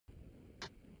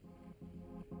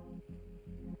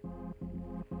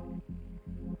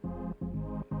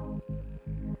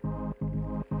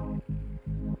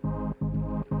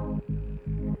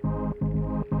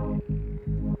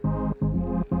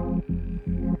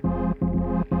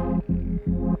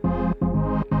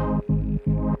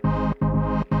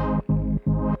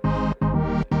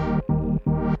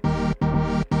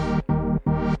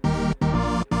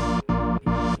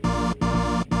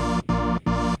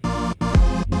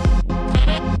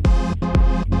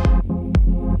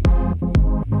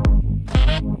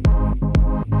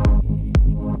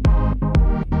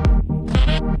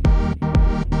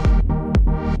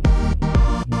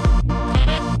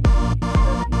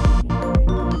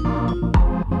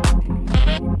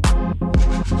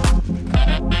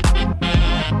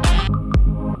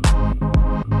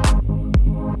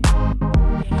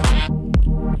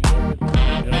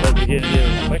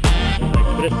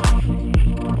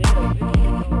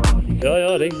Ja,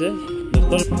 ja, denk det.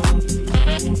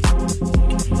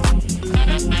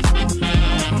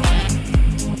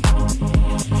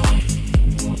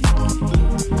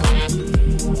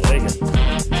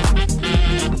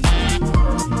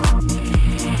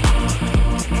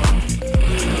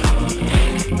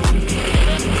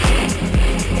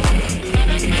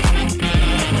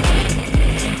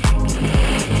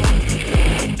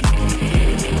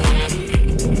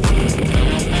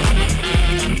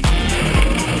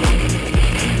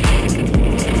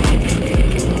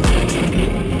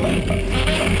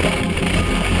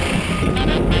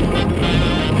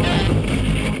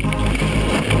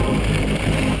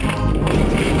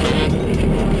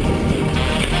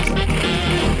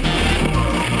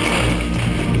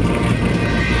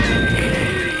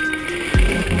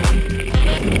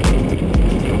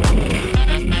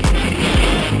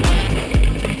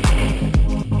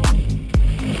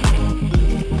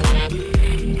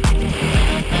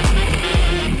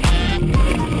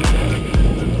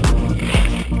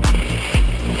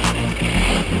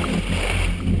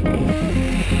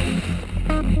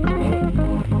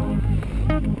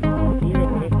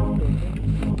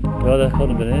 Ja, dat gaat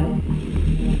naar beneden.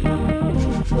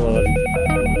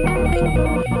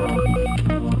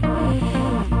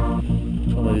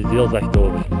 Ik ga maar die heel zacht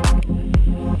over.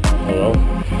 Oh wel.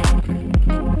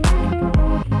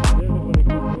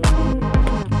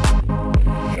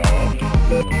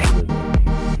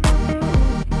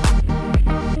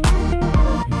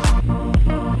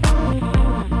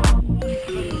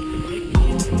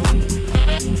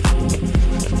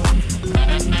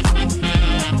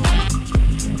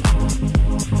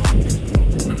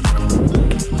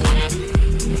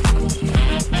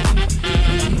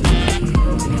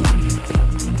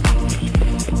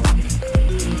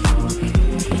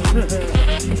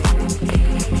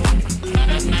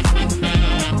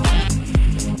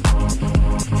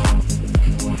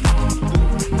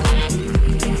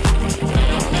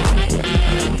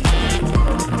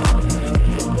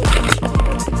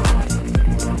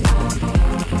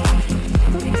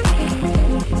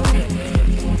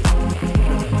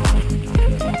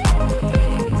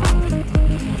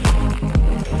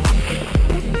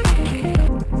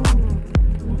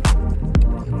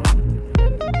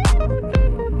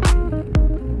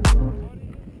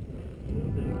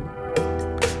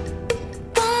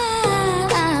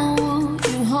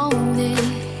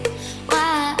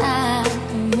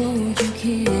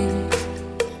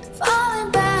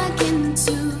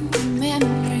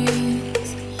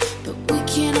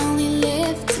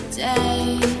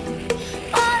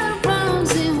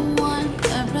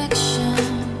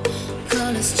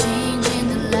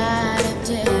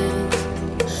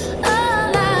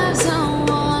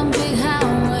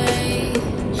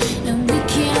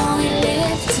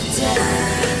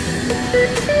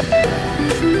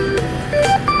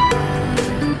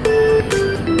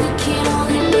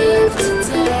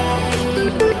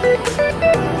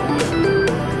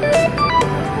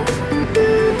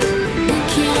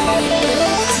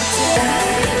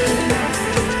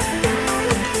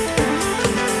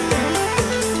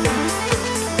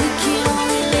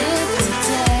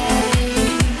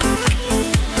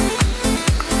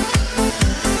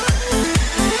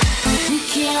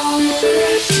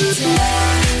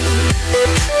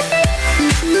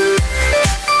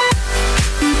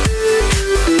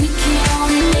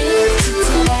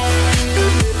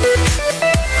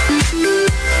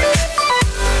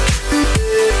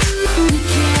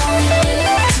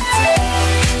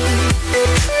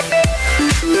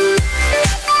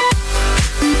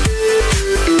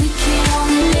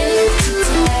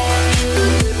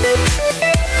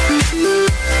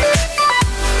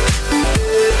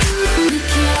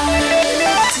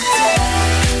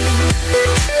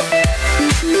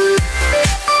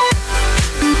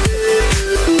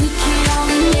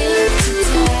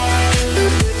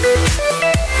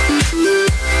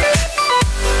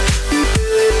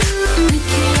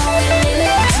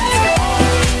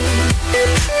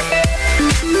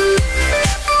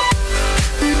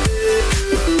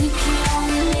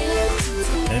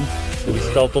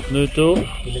 meestal tot nu toe?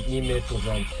 Vind ik niet meer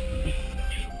plezant.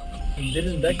 En dit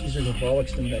is een bek, is de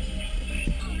gevaarlijkste bek.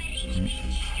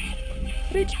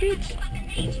 Pitch, pitch.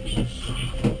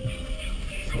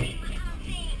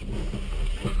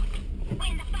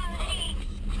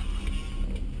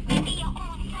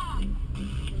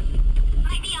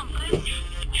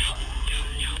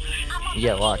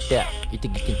 Yeah, watch that. You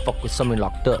think you can fuck with someone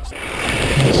like this?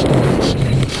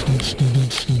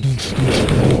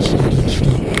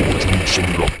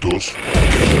 Someone like this?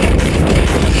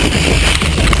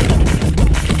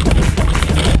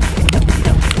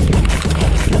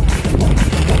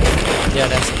 Yeah,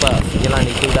 that's buff.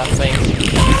 Yolandi, do that thing.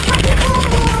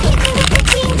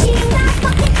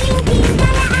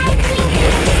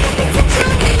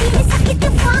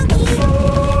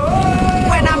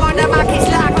 When I'm on the mark, it's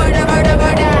like murder, murder,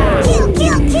 murder. Kill,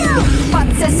 kill, kill. But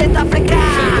c'est South Africa.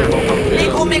 They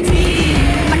gon' make me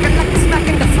like a smack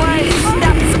in the face.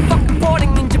 That was a fucking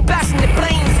boarding in your passenger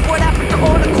planes. What happened to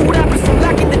all the cool rappers from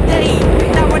back in the day?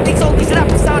 Nowadays all these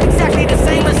rappers sound exactly the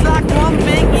same as like one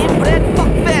big inbred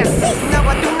fuck fest. Now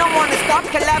I do not wanna stop,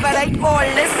 collaborate or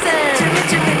listen. Jimmy,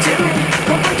 Jimmy, Jimmy,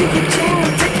 come on to your chin.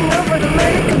 Taking over the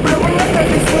mic and blowing up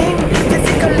everything.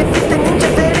 Physically fit the ninja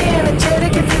very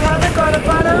energetic. If you haven't got a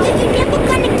bottom,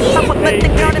 I'm a let the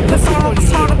girl in persona. The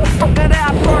sort of fuck it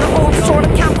up for the old sort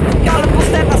of count. Gullibles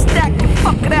that I stack and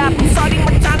fuck it up. I'm sorry,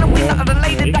 my china, we not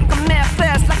related. Like a mad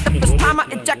fast, like the first time I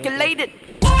ejaculated.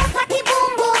 Party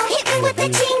boom boom, hit me with the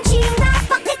ching ching. Rock,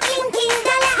 fuck the king king,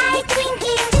 dollar eye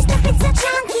twinkling. Just a bit so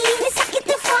chunky, let's suck it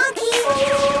too funky.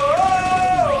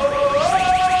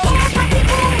 Party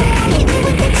boom boom, hit me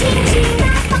with the ching ching.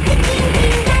 Rock, fuck the king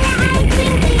king, dollar eye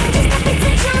twinkling. Just a bit so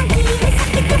chunky, let's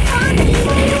suck it too funky.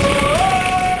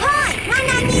 Hi, my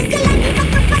name is Kalani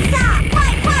Bakafasa.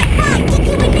 Fight, kick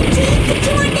you in the teeth, hit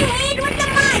you on the head with the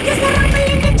mic. There's a rumble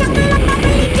in the jungle, I'm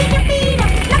bubbling to your feet.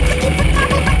 Like to keep it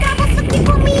trouble, but I was looking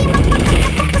for me. My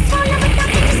fucking swallow it down,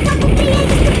 they just got to create.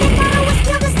 Used to think I always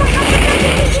killed the stuff. I was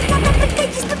like, it's not up, but they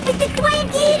just to be the quiet,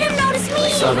 you don't notice me.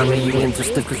 Suddenly you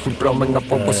interested cause we're blowing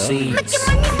up overseas.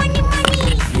 Money, money.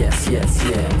 Yes, yes,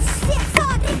 yes.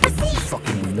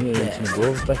 Fucking Nu is het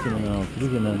boven pakken en dan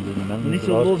terug en dan doen de mannen. Niet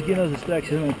zo los gaan als het straks,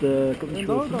 hè, want het komt niet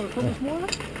goed. Dat is mooi.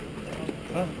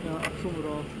 Ja, zonder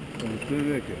al. 2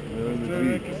 weken. 2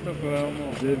 weken is toch wel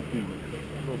allemaal. 17.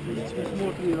 Wat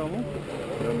smoort hier allemaal?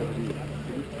 Ja, met 3.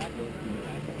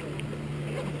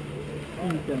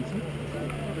 Intens, hè?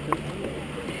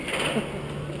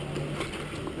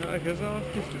 Ja, ik ga zo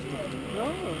artistisch doen. Ja,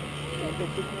 dat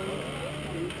is ook wel.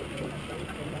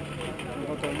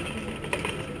 Wat dan?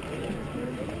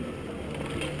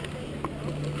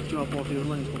 Ja, pas hier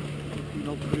langs. Die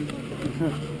dat bruut.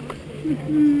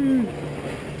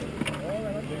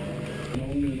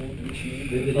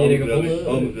 We hebben hier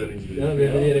gevonden. Ja, we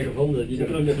hebben hier gevonden. Die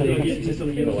hebben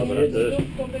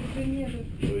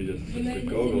Oei, dat is een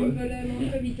kogel, hè.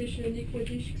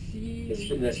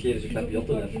 Dat is geen zo'n knap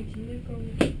jotten.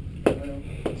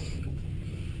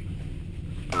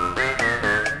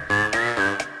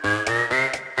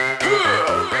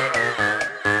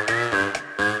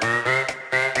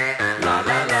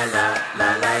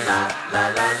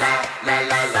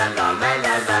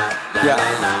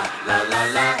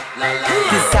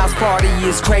 This house party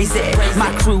is crazy.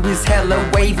 My crew is hella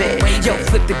wavy. Yo,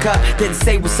 flip the cup, then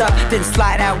say what's up, then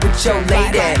slide out with your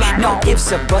lady. No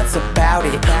ifs or buts about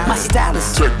it. My style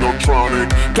is Technotronic.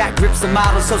 got grips and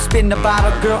models, so spin the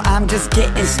bottle, girl. I'm just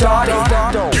getting started. Get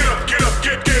up, get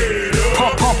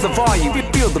up. Pump the volume,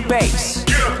 feel the bass.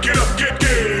 Get up, get up, get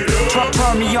up.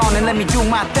 Turn me on and let me do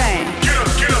my thing. Get up,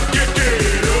 get up, get up.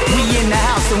 We in the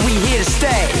house and we here to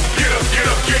stay. Get up, get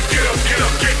up, get up, get up, get up.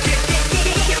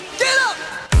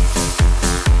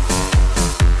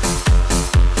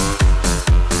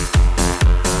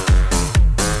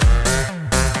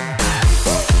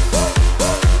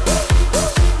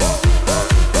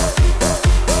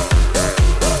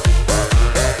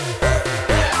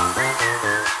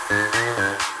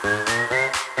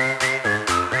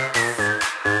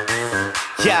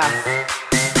 Yeah.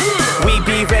 We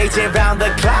be raging round the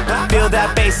clock. Feel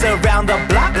that bass around the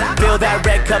block. Feel that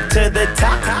red cup to the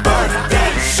top.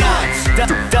 Birthday shots.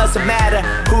 Doesn't matter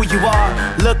who you are.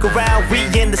 Look around, we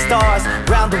in the stars.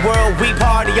 Round the world, we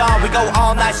party on. We go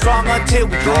all night strong until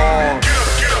we draw.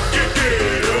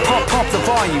 Pump the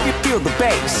volume, you feel the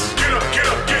bass.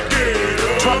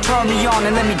 Turn me on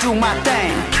and let me do my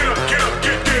thing.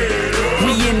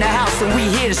 We in the house and we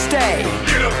here to stay.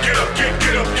 Get up, get up, get up,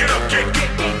 get up, get up.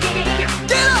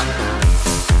 Get up!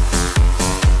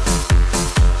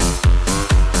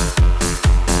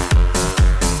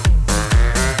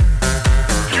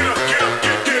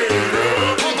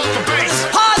 Pump up the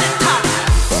bass.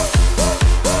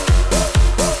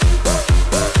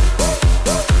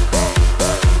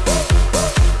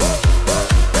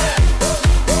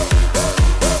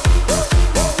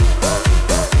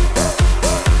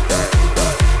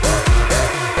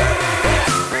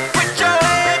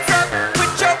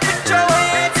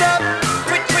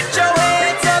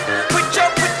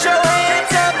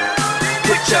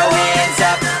 put your hands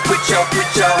up. Put your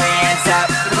hands up.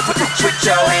 Put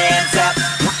your hands up.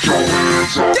 Put your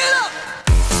hands up. Get up.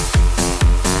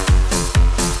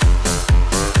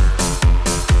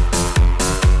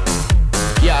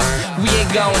 Yeah, we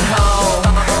ain't going home.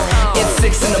 It's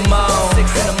 6 in the morning.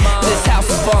 This house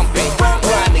is bumping.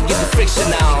 Grind to get the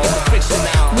friction on.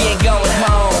 We ain't going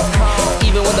home.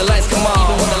 Even when the lights come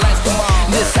on.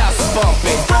 This house is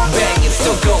bumping. Bang, it's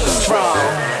still going strong.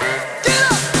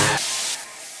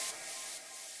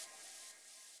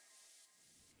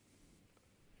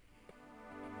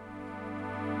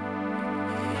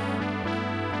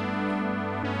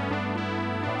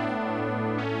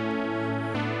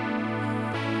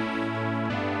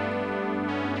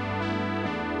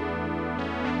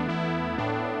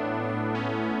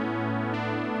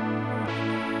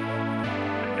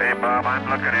 Hey Bob, I'm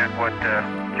looking at what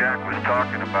Jack was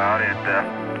talking about, and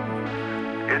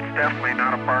it's definitely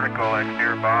not a particle that's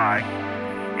nearby.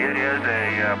 It is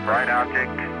a bright object,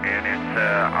 and it's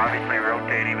obviously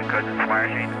rotating because it's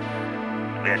flashing.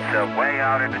 It's way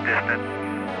out in the distance,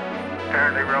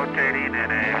 apparently rotating in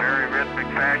a very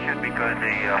rhythmic fashion because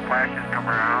the flashes come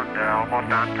around almost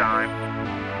on time.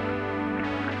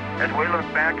 As we look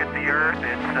back at the Earth,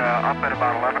 it's up at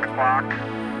about 11 o'clock,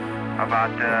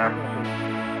 about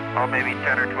maybe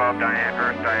 10 or 12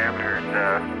 Earth diameters.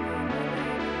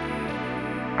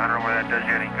 I don't know whether that does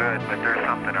you any good, but there's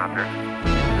something out there.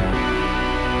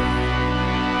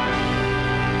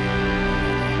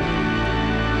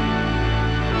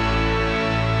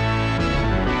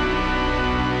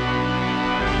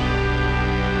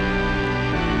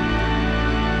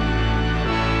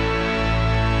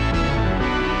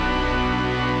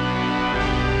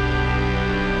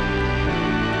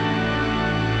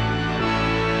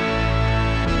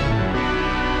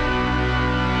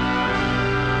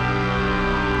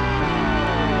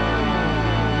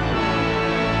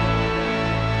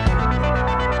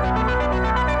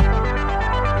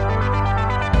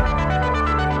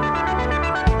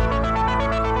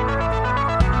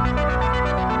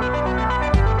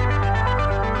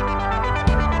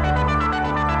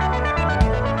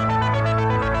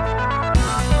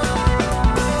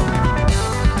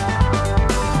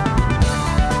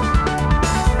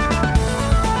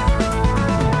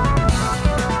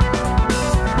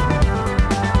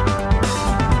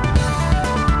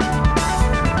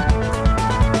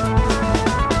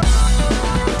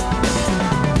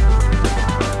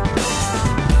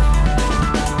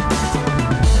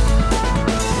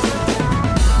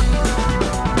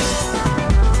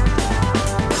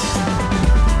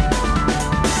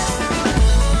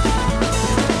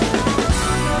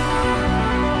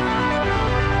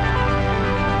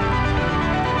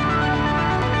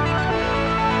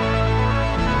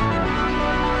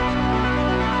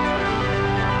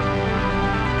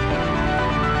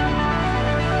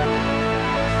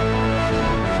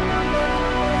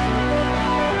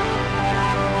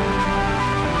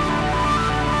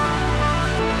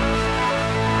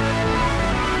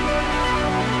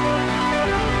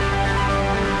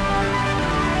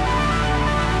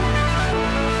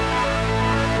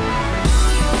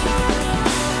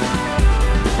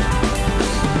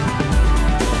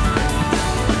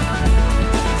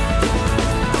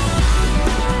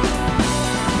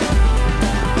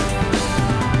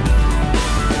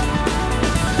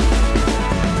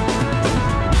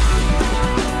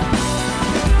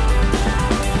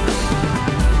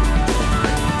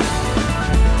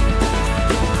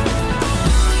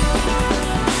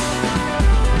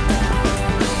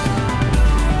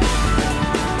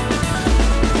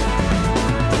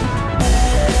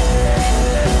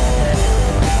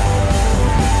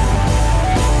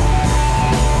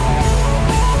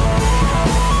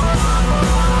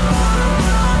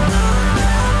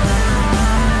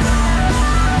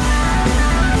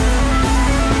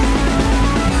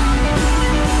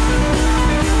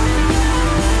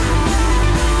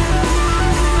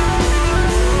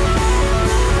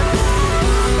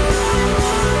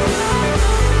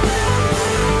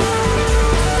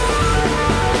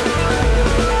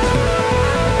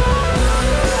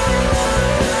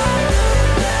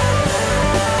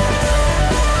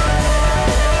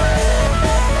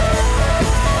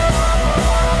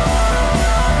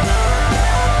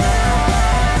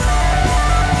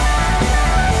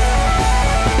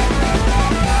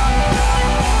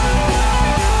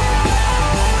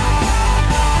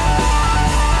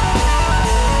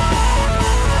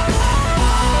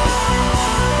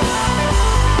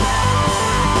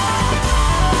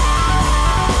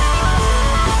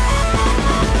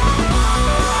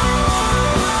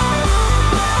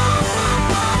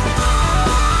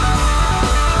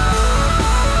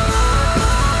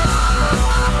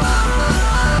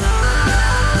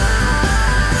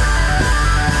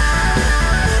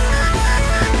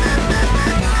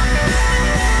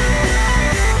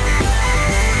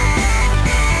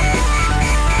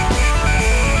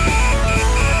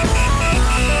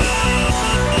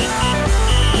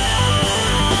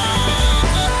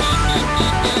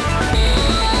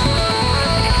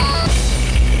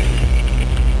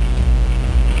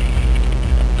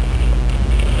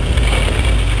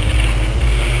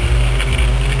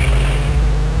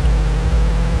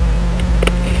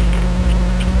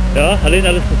 Ja, alleen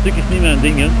dat is een stuk is niet mijn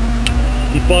ding, hè.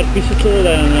 Die paar kussens zo,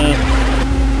 dan,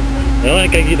 ja, dan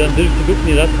kijk je, dan durf ik ook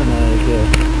niet uit van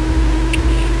eigenlijk.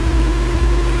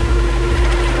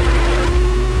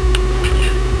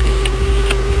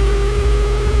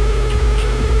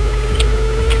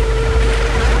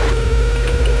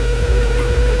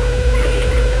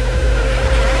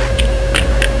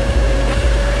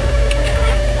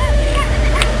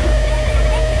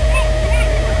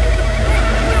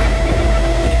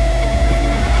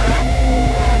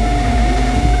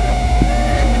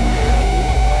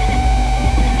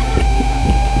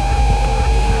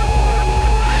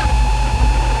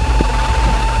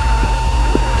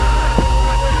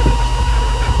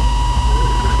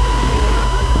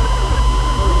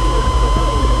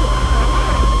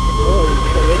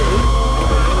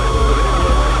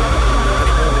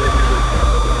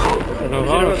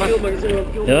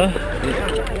 Ja?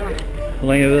 Hoe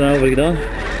lang hebben we er nou over gedaan?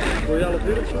 Voor je half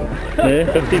uur of zo? Nee,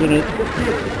 15 minuten.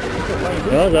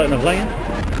 Ja, zou ik nog langer?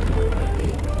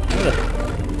 Ja.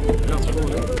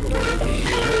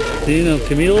 10 op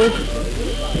gemiddelde.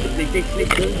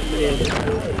 Niks doen.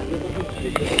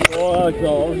 Oh, ik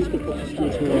wil alles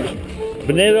gewoon.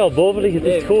 Beneden wel, boven liggen,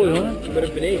 het is goed, jongen. Maar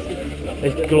beneden zit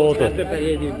Echt kloten. het bij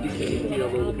die piste zit hier al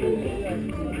boven.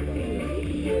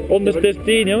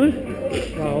 113, jongen.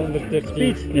 Ja,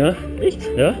 113. Ja. Echt?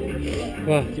 Ja.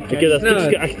 Wat? Ik heb dat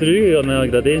stukje achter u gedaan,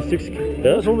 eigenlijk, dat één stukje. Ja?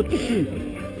 Dat is 113.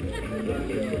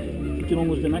 Ik kan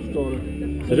 108 horen.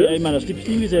 Serieus? Jij hebt maar een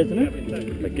stipje gezeten, hè?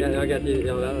 Ja, gaat die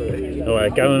wel weg. Oh,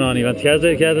 dat kan me nou niet, want jij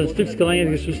hebt een stukje langer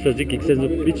gesoest dan ik. Ik ben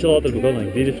een beetje later begonnen,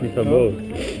 ik durf niet van boven.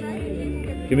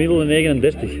 Gemiddelde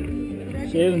 39.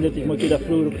 37, maar ik heb dat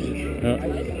vroeger opgezet. Ja.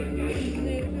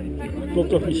 Klopt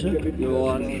toch niet, hè?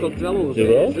 Ja, het komt wel over.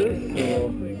 Jawel.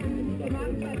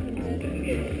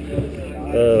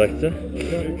 Wacht hè.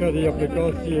 Ik ga die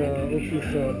applicatie ook eens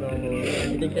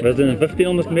downloaden. We zijn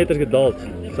 1500 meter gedaald.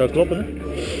 Zou kloppen hè?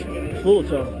 Voelt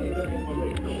ja.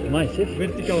 Amai zeg.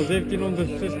 Verticaal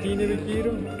 1716 heb ik hier.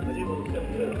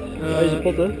 Deze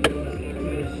pot hè?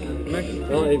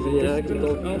 Oh, even hier eigenlijk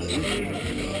ook.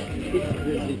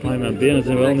 Amai, mijn benen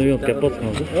zijn wel nu heel kapot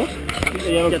man. Hè?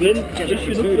 Jij nog klein? Is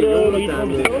genoeg voor iets van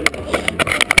de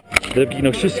Daar heb ik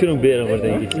nog juist genoeg benen voor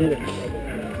denk ik.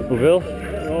 Hoeveel?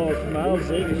 Ja, voor mij al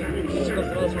zeker.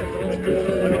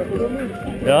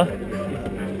 Ja?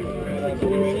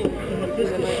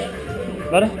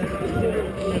 Wat?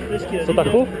 Is dat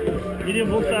goed? Jullie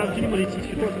hebben ons avondje niet maar iets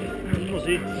gekort. Niet maar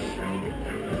zien.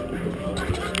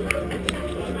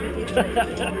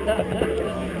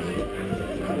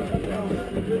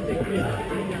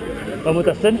 Wat moet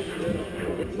dat zijn?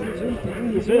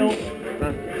 Veel.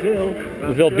 Veel.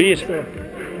 Hoeveel bier?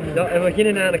 Ja, en we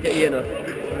beginnen eigenlijk één.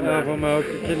 Ja, voor mij ook.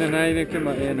 Geen Heineken,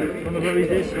 maar één. Van wie is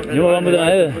dit? Jongen, wat moet er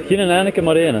hebben? Geen Heineken,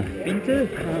 maar één. Pinten?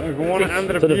 Gewoon een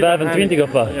andere Zijn er 25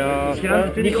 of wat?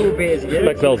 Ja, Niet goed bezig, hè?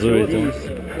 Dat wel zoiets jongens. Ze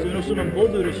hebben nog zo'n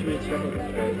boldeur zoiets.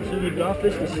 Ze zijn die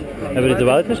braaflesjes. Hebben we dit de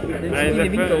Wouter? Hij is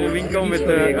even in de winkel met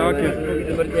elke.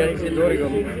 Maar die is niet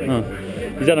doorgegaan. Ah.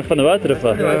 Is dat nog van de Wouter of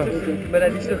wat? Ja. Maar dat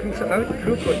is nog niet zo oud,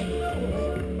 groep hoor.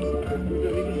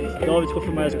 David gaat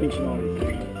voor mij een pintje aan.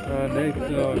 Nee, ik vind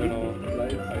het wel genoeg.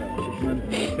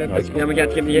 Ja, maar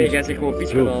jij zegt gewoon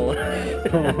pitch gaan halen.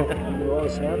 Ja, dat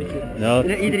is raar. Ja,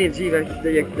 Ja, iedereen ziet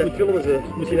dat filmen ze.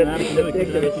 Moet je dan eigenlijk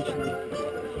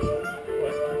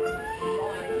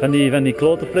van die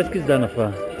klote flesjes dan of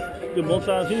wat? de mond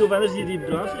van zien hoeveel is die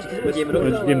braaflesjes? Maar die hebben ook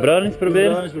Moet je die bruin eens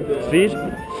proberen? Bruin eens proberen. 4?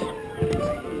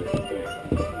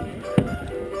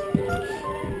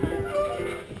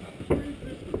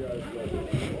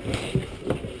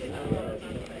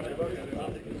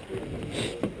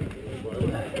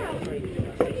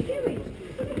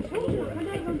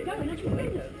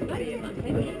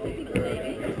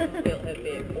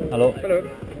 Hello. Hello.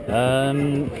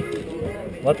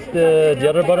 What's the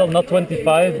other bottle? Not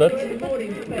 25, but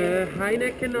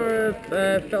Heineken or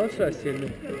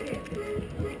Feldschlösschen?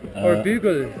 Or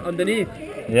Bügel underneath.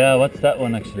 yeah, what's that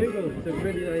one actually? Bügel, it's a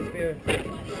really nice beer.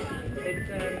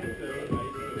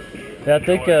 Yeah,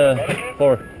 take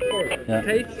 4. Yeah.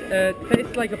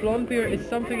 Tastes like a blonde beer. It's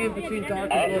something in between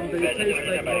dark and blonde, but it tastes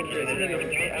like blonde beer. It's really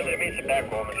nice. Als er mensen bij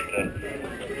komen zitten,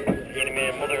 hier met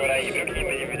een modderoranje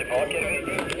broekje met de vaker,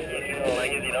 hoe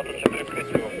lang is die altijd zijn broek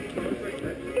zo?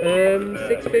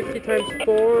 650 times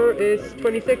 4 is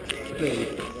 26, please.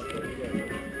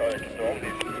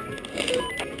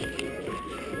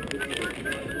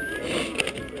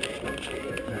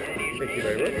 Thank you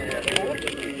very much.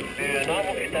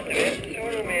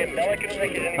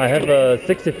 I have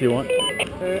 6 if you want.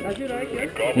 As you like,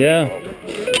 yeah.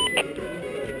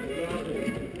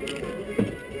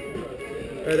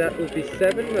 Yeah. That would be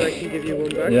 7, but I can give you one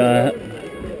back. Ja.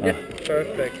 Yeah,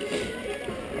 perfect.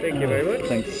 Thank you very much.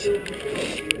 Thanks.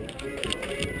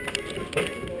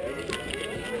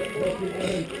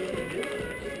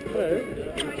 Hello.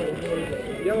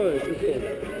 Yellow is cool.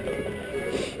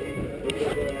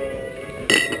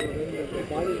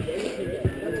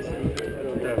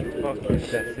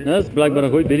 Ja, dat is blijkbaar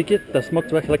een goed biertje. Dat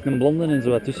smaakt weg gelijk een blonde en zo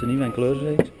wat tussenin van kleur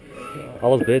zeker.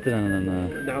 Alles beter dan een...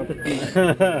 Nou,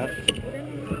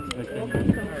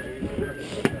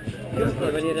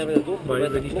 Wanneer hebben we dat op? Maar je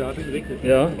bent niet starten, direct.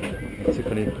 Ja, dat is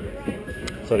ook niet.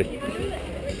 Sorry.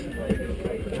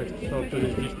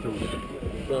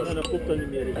 En dat klopt dan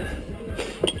niet meer.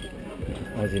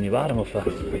 Maar is die niet warm of wat?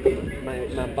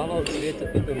 Mijn ballen zweet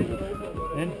het niet meer.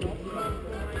 En?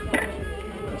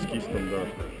 Dat is kies dan daar.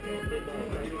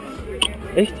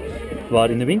 Echt? Waar,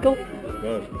 in de winkel?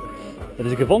 Waar? Heb je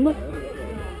ze gevonden?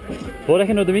 Voordat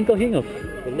je naar de winkel ging of?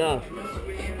 Daarna.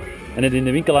 En heb je in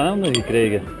de winkel een ander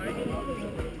gekregen?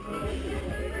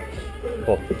 Oh.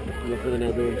 Wat wil je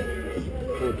nou doen?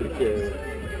 Gewoon terug.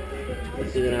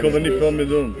 Ik kon er niet veel mee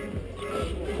doen.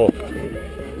 Oh.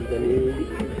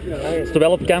 Het is toch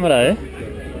wel op camera, hè?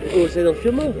 Oh, zijn dan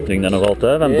filmen? Ik denk dat nog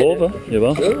altijd, van boven.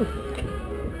 Jawel.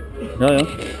 Ja, ja.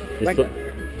 Is toch...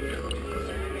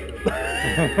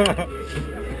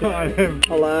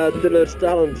 Alla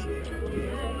teleurstellend.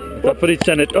 Dat voor iets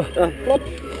zijn het. Oh. Ja, klop.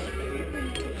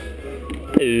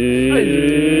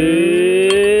 Hey.